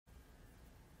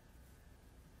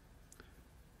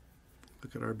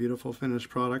Look at our beautiful finished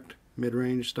product.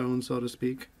 Mid-range stone, so to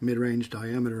speak. Mid-range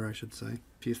diameter, I should say.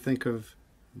 If you think of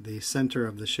the center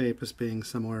of the shape as being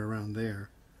somewhere around there,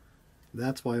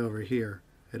 that's why over here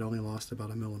it only lost about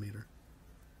 1 millimeter.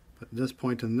 But this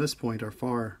point and this point are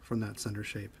far from that center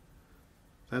shape.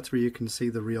 That's where you can see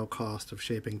the real cost of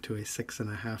shaping to a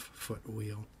 6.5 foot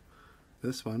wheel.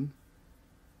 This one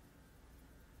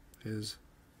is,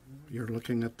 you're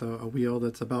looking at a wheel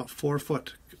that's about 4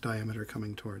 foot diameter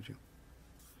coming towards you.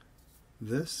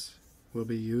 This will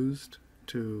be used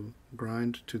to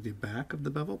grind to the back of the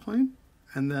bevel plane,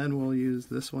 and then we'll use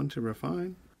this one to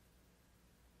refine.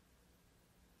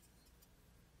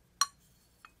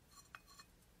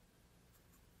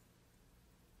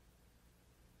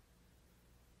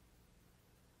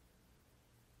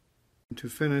 To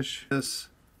finish this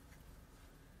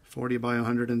 40 by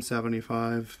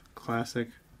 175 classic.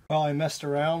 Well, I messed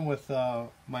around with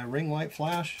my ring light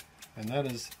flash, and that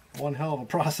is one hell of a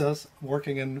process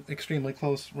working in extremely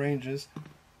close ranges,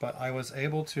 but I was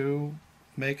able to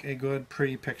make a good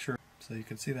pretty picture, so you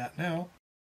can see that now.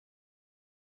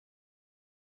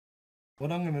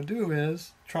 What I'm going to do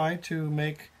is try to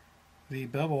make the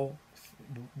bevel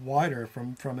wider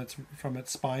from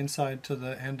its spine side to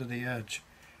the end of the edge.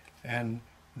 And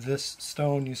this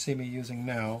stone you see me using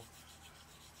now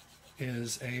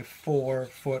is a 4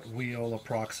 foot wheel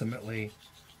approximately,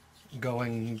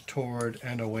 going toward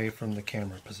and away from the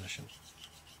camera position.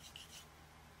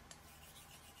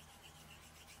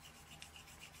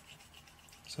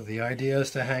 So the idea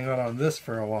is to hang out on this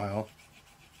for a while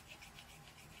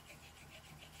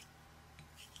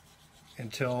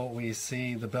until we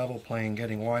see the bevel plane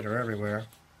getting wider everywhere.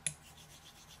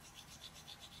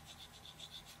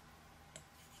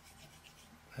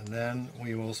 And then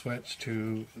we will switch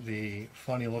to the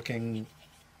funny looking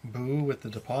boo with the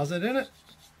deposit in it,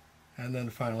 and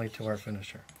then finally to our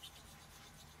finisher.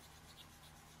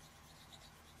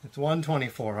 It's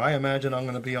 1:24. I imagine I'm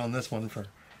going to be on this one for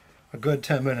a good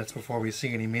 10 minutes before we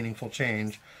see any meaningful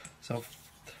change. So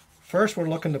first we're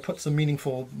looking to put some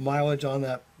meaningful mileage on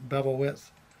that bevel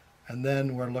width, and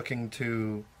then we're looking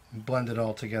to blend it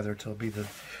all together to be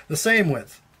the same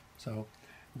width. So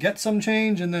get some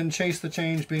change and then chase the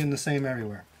change being the same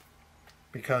everywhere,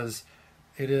 because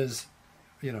it is,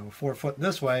 4 foot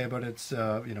this way, but it's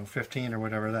 15 or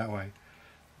whatever that way.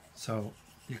 So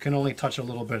you can only touch a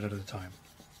little bit at a time.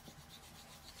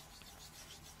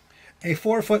 A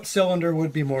 4 foot cylinder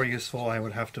would be more useful, I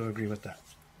would have to agree with that.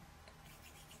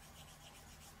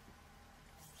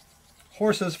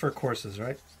 Horses for courses,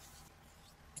 right?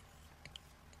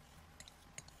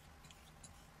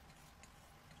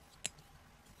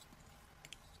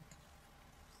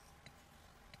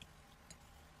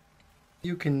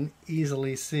 You can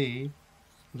easily see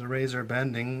the razor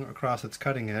bending across its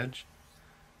cutting edge,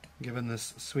 given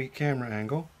this sweet camera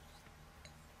angle.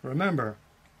 Remember,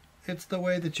 it's the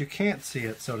way that you can't see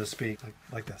it, so to speak,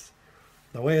 like this.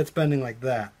 The way it's bending like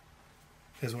that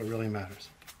is what really matters.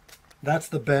 That's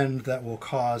the bend that will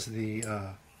cause the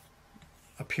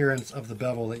appearance of the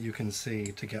bevel that you can see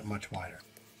to get much wider.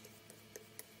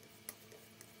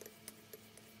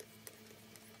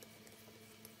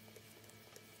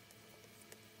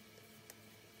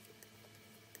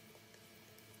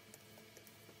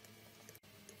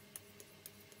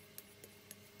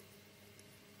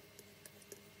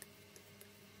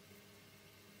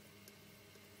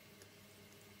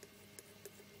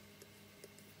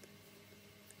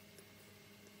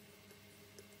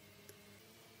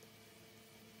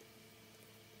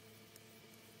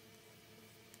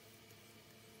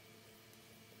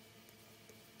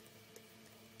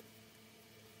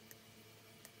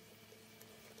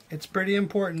 It's pretty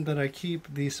important that I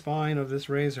keep the spine of this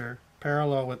razor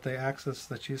parallel with the axis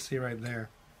that you see right there,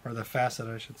 or the facet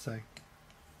I should say.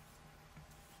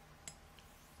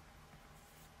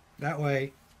 That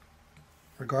way,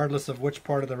 regardless of which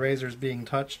part of the razor is being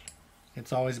touched,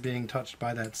 it's always being touched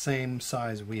by that same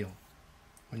size wheel.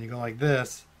 When you go like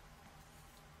this,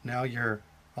 now you're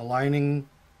aligning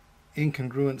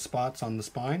incongruent spots on the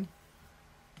spine,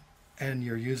 and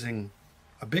you're using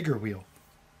a bigger wheel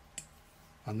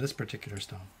on this particular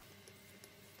stone.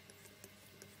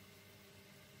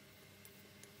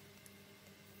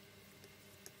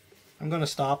 I'm going to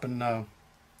stop and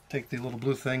take the little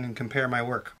blue thing and compare my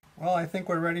work. Well, I think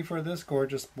we're ready for this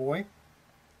gorgeous boy.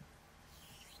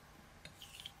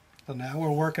 So now we're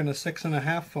working a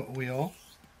 6.5 foot wheel.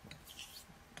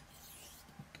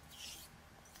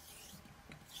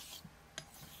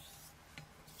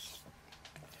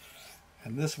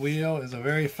 And this wheel is a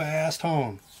very fast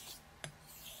hone.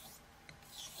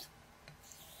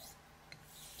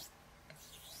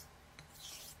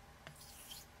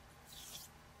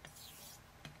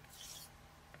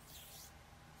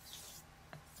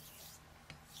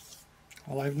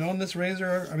 Well, I've known this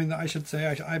razor, I should say,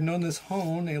 I've known this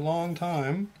hone a long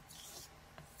time.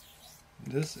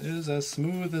 This is as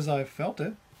smooth as I've felt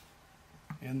it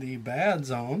in the bad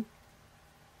zone.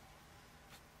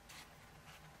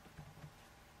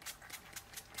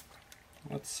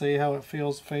 Let's see how it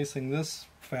feels facing this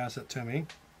facet to me.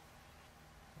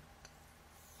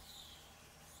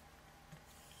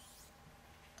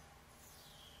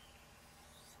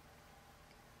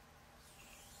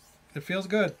 It feels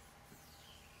good.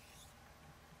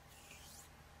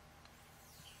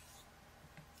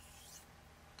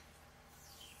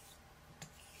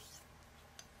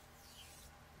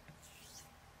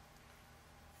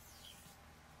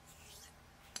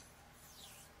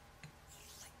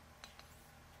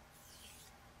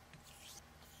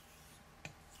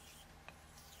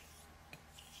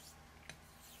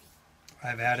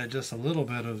 I've added just a little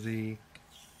bit of the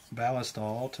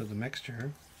ballistol to the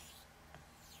mixture.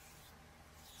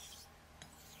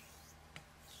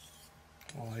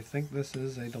 Well, I think this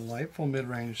is a delightful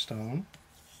mid-range stone.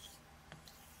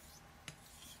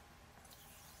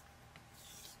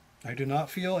 I do not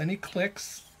feel any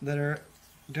clicks that are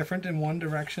different in one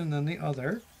direction than the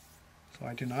other, so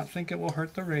I do not think it will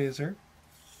hurt the razor.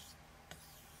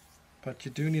 But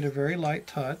you do need a very light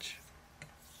touch.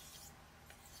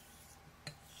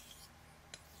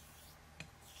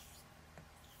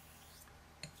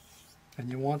 And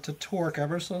you want to torque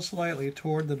ever so slightly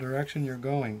toward the direction you're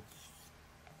going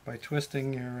by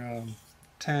twisting your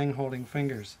tang holding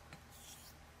fingers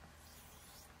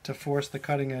to force the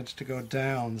cutting edge to go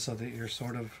down so that you're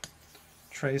sort of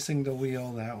tracing the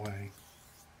wheel that way.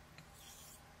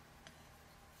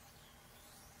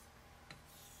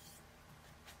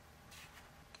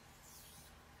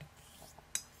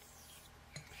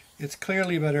 It's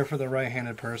clearly better for the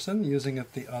right-handed person using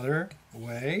it the other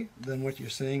way than what you're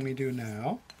seeing me do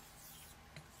now.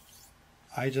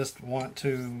 I just want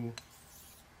to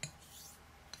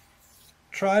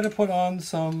try to put on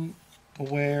some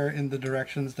wear in the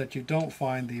directions that you don't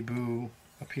find the boo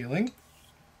appealing.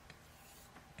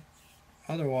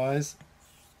 Otherwise,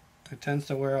 it tends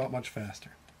to wear out much faster.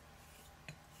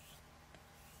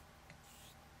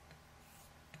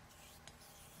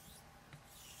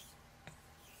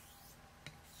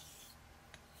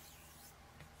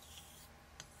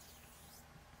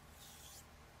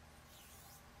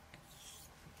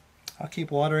 I'll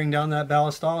keep watering down that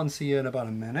ballistol and see you in about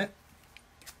a minute.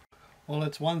 Well,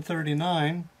 it's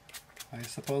 1:39. I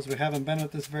suppose we haven't been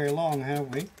at this very long,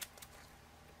 have we?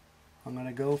 I'm going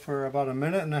to go for about a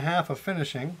minute and a half of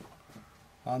finishing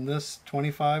on this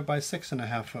 25 by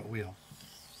 6.5 foot wheel.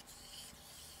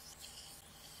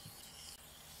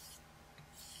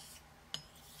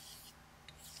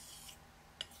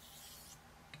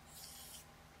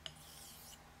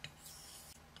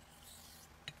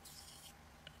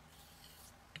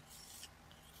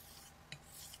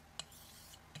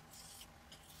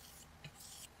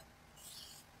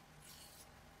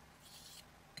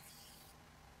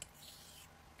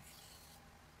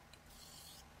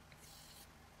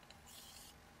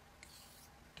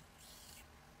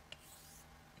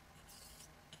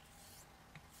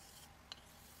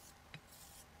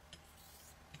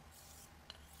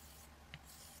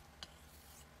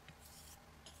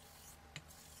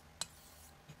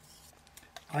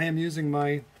 I am using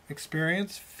my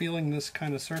experience feeling this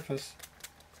kind of surface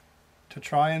to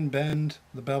try and bend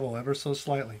the bevel ever so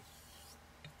slightly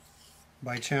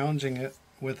by challenging it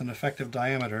with an effective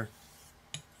diameter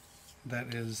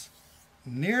that is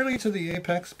nearly to the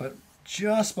apex but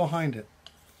just behind it.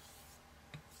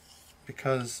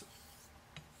 Because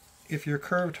if your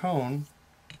curved hone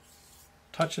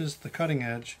touches the cutting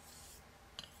edge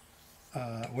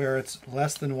where it's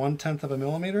less than 1/10 of a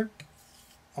millimeter,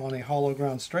 on a hollow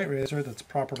ground straight razor that's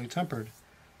properly tempered,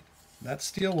 that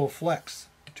steel will flex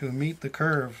to meet the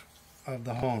curve of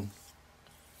the hone.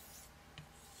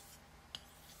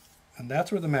 And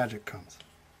that's where the magic comes.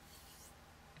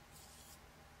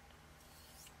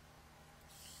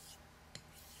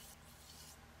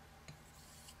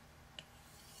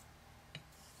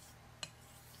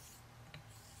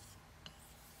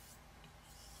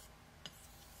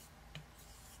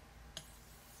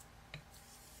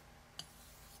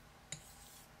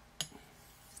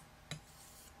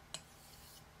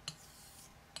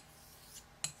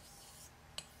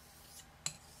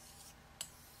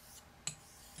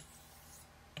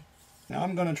 Now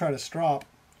I'm going to try to strop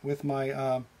with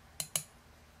my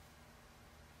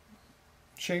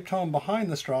shaped hone behind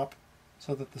the strop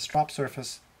so that the strop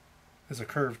surface is a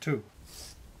curve too.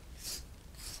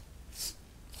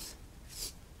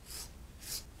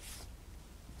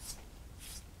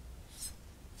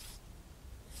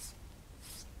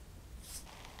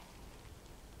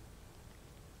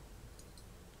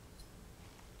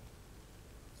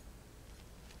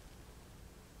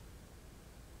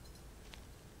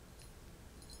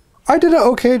 I did an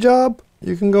okay job.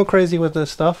 You can go crazy with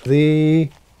this stuff. The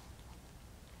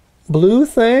blue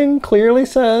thing clearly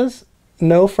says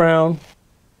no frown.